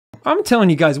I'm telling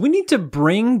you guys, we need to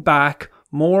bring back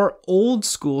more old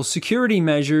school security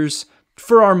measures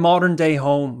for our modern day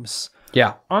homes.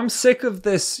 Yeah. I'm sick of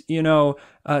this,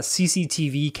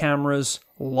 CCTV cameras,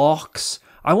 locks.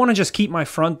 I want to just keep my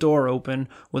front door open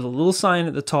with a little sign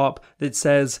at the top that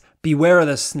says, beware of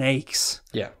the snakes.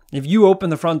 Yeah. If you open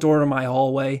the front door to my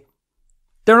hallway,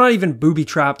 they're not even booby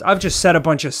trapped. I've just set a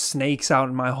bunch of snakes out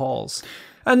in my halls.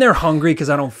 And they're hungry because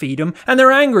I don't feed them. And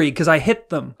they're angry because I hit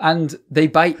them. And they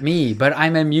bite me, but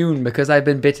I'm immune because I've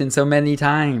been bitten so many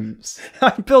times.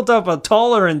 I built up a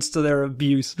tolerance to their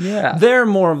abuse. Yeah. They're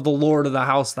more of the lord of the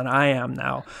house than I am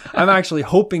now. I'm actually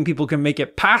hoping people can make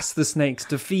it past the snakes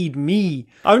to feed me.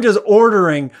 I'm just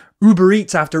ordering Uber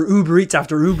Eats after Uber Eats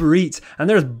after Uber Eats. And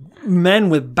there's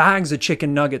men with bags of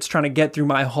chicken nuggets trying to get through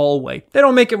my hallway. They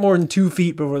don't make it more than 2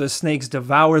 feet before the snakes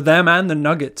devour them and the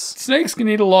nuggets. Snakes can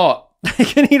eat a lot. They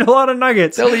can eat a lot of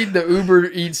nuggets. They'll eat the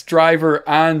Uber Eats driver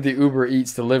and the Uber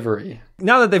Eats delivery.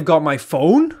 Now that they've got my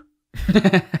phone,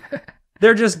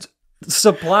 they're just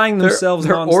supplying themselves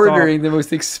They're nonstop. ordering the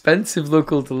most expensive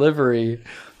local delivery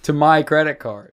to my credit card.